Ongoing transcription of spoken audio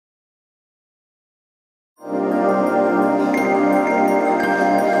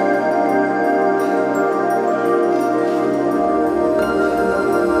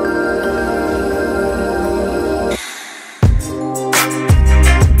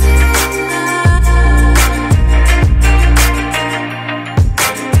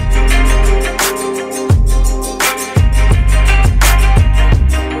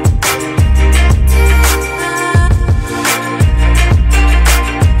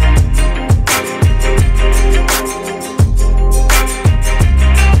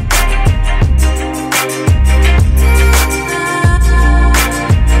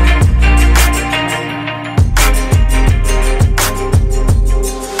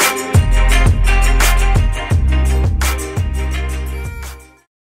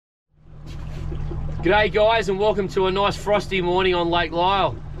G'day guys, and welcome to a nice frosty morning on Lake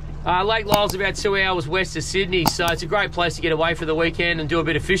Lyell. Lake Lyell's about 2 hours west of Sydney, so it's a great place to get away for the weekend and do a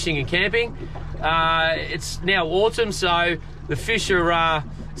bit of fishing and camping. It's now autumn, so the fish are,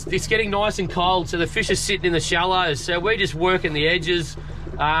 it's getting nice and cold, so the fish are sitting in the shallows. So we're just working the edges.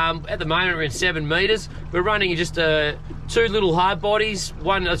 At the moment we're in 7 metres. We're running just two little hard bodies,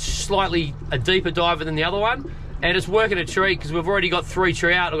 one a slightly deeper diver than the other one. And it's working a treat because we've already got 3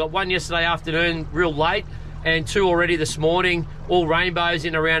 trout. I got one yesterday afternoon, real late, and 2 already this morning, all rainbows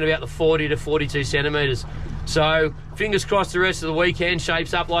in around about the 40 to 42 centimetres. So fingers crossed the rest of the weekend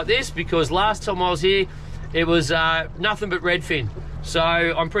shapes up like this, because last time I was here, it was nothing but redfin. So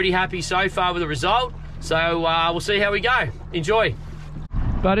I'm pretty happy so far with the result. So we'll see how we go. Enjoy.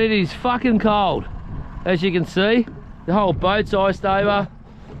 But it is fucking cold, as you can see. The whole boat's iced over.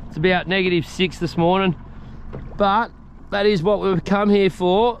 It's about -6 this morning. But that is what we've come here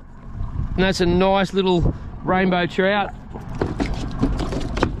for, and that's a nice little rainbow trout.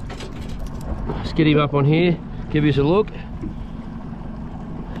 Let's get him up on here, give us a look.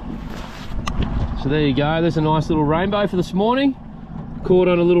 So there you go, there's a nice little rainbow for this morning. Caught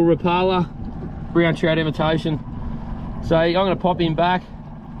on a little Rapala brown trout imitation. So I'm going to pop him back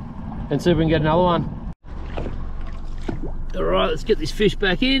and see if we can get another one. All right, let's get this fish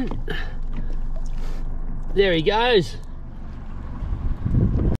back in. There he goes.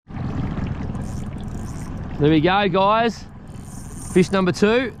 There we go, guys. Fish number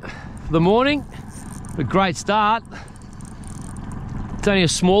 2 for the morning. A great start. It's only a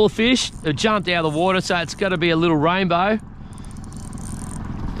smaller fish. It jumped out of the water, so it's got to be a little rainbow.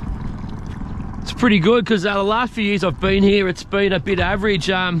 It's pretty good because the last few years I've been here, it's been a bit average.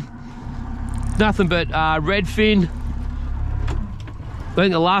 Nothing but redfin. I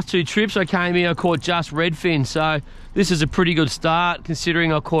think the last 2 trips I came here, I caught just redfin, so this is a pretty good start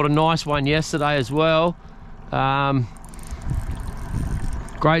considering I caught a nice one yesterday as well.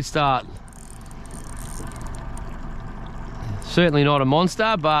 Great start. Certainly not a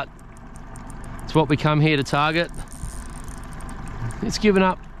monster, but it's what we come here to target. It's given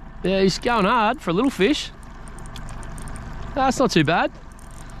up. Yeah, he's going hard for a little fish. That's not too bad.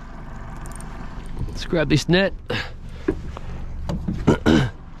 Let's grab this net.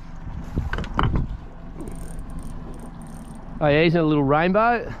 Oh yeah, he's in a little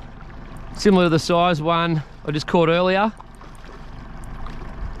rainbow, similar to the size one I just caught earlier.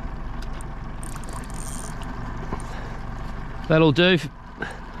 That'll do.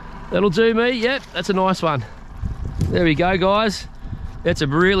 That'll do me. Yep, that's a nice one. There we go, guys. That's a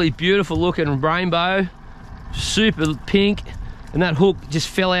really beautiful looking rainbow, super pink, and that hook just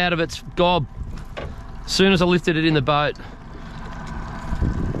fell out of its gob as soon as I lifted it in the boat.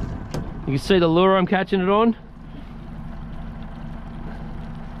 You can see the lure I'm catching it on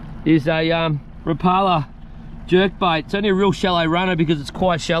is a Rapala jerkbait. It's only a real shallow runner because it's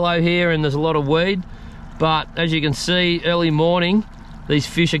quite shallow here and there's a lot of weed. But as you can see, early morning, these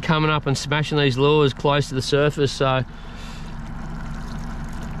fish are coming up and smashing these lures close to the surface. So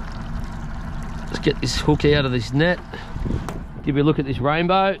let's get this hook out of this net. Give you a look at this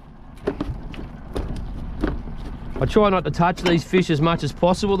rainbow. I try not to touch these fish as much as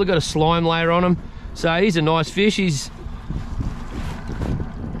possible. They've got a slime layer on them. So he's a nice fish.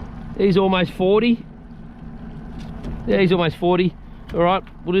 He's almost 40. Yeah, he's almost 40. All right,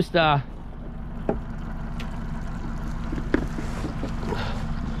 we'll just as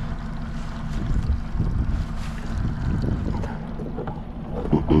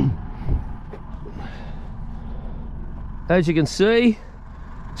you can see,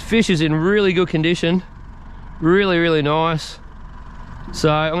 this fish is in really good condition. Really nice.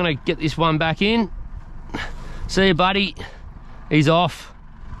 So I'm gonna get this one back in. See you, buddy. He's off.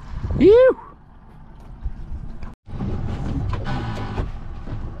 Ew.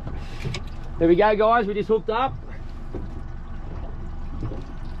 There we go, guys, we just hooked up.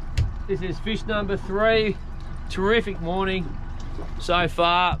 This is fish number 3. Terrific morning so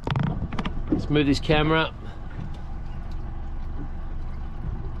far. Let's move this camera up.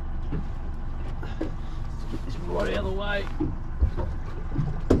 Get this right out of the way.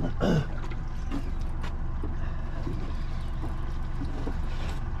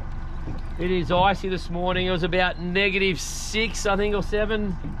 It is icy this morning. It was about -6, I think, or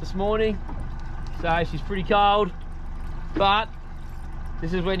 7 this morning. So she's pretty cold. But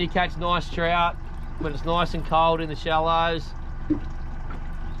this is when you catch nice trout, when it's nice and cold in the shallows.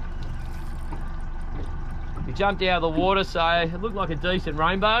 He jumped out of the water, so it looked like a decent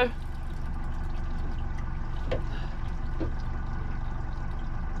rainbow.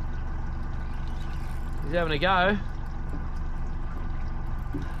 He's having a go.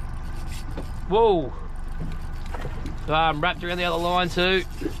 Whoa. Wrapped around the other line too.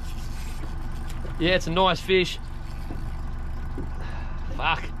 Yeah, it's a nice fish.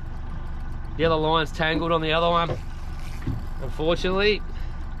 Fuck. The other line's tangled on the other one, unfortunately.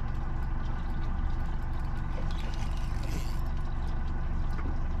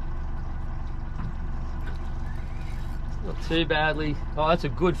 Not too badly. Oh, that's a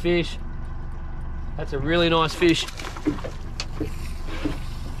good fish. That's a really nice fish.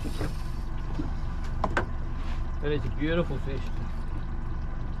 That is a beautiful fish.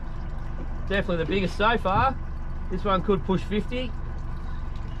 Definitely the biggest so far. This one could push 50.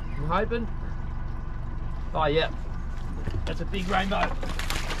 I'm hoping. Oh yeah, that's a big rainbow.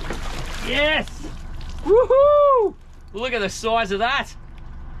 Yes! Woohoo! Look at the size of that.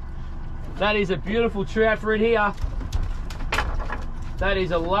 That is a beautiful trout for in here. That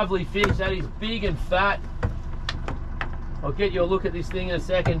is a lovely fish. That is big and fat. I'll get you a look at this thing in a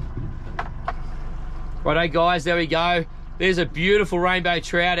second. Righto guys, there we go. There's a beautiful rainbow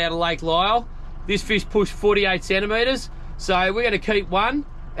trout out of Lake Lyell. This fish pushed 48 centimeters. So we're gonna keep one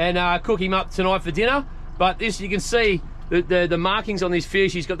and cook him up tonight for dinner. But this, you can see the markings on this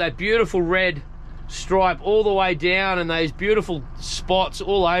fish. He's got that beautiful red stripe all the way down and those beautiful spots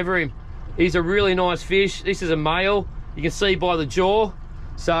all over him. He's a really nice fish. This is a male. You can see by the jaw.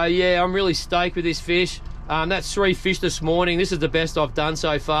 So yeah, I'm really stoked with this fish. That's 3 fish this morning. This is the best I've done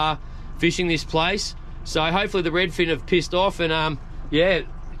so far fishing this place. So hopefully the redfin have pissed off and yeah,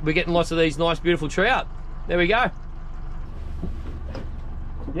 we're getting lots of these nice beautiful trout. There we go.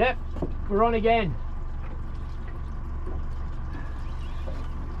 Yep, we're on again.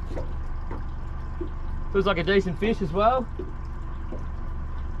 Feels like a decent fish as well.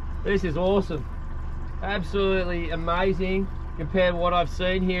 This is awesome. Absolutely amazing compared to what I've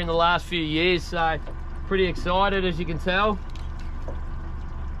seen here in the last few years. So pretty excited, as you can tell.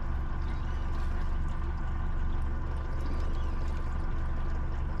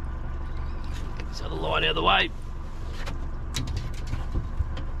 This other line out of the way.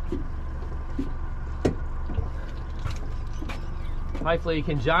 Hopefully he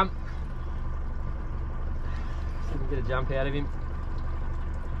can jump. See if we can get a jump out of him.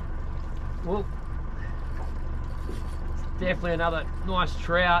 Well, definitely another nice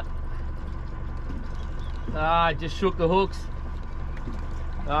trout. Just shook the hooks.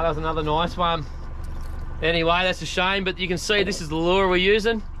 Oh, that was another nice one. Anyway, that's a shame, but you can see this is the lure we're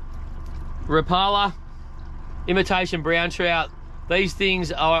using. Rapala, imitation brown trout. These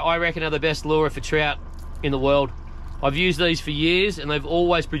things, I reckon, are the best lure for trout in the world. I've used these for years and they've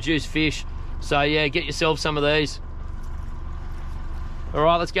always produced fish. So yeah, get yourself some of these. All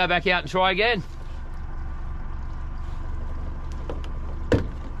right, let's go back out and try again.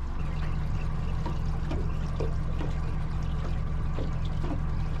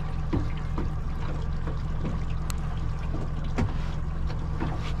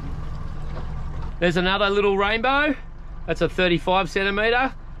 There's another little rainbow. That's a 35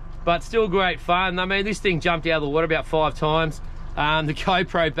 centimeter, but still great fun. I mean, this thing jumped out of the water about 5 times. The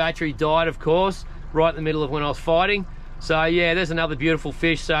GoPro battery died, of course, right in the middle of when I was fighting. So yeah, there's another beautiful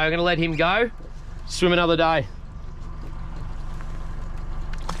fish. So I'm gonna let him go, swim another day.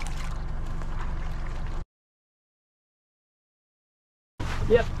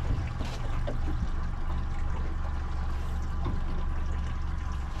 Yep.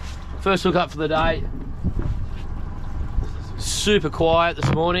 First hook up for the day. Super quiet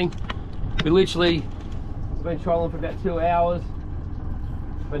this morning. We literally been trolling for about 2 hours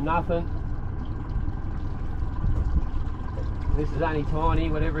for nothing. This is only tiny,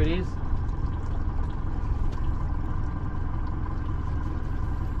 whatever it is.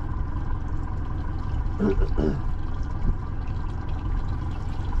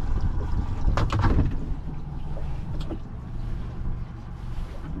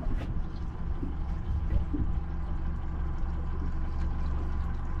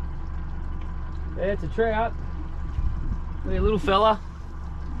 Yeah, it's a trout. Look at a little fella.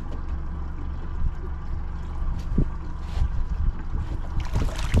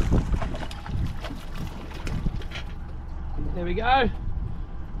 There we go.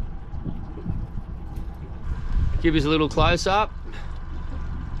 Give us a little close up.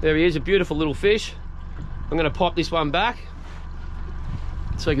 There he is, a beautiful little fish. I'm going to pop this one back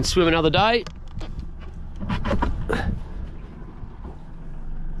so he can swim another day.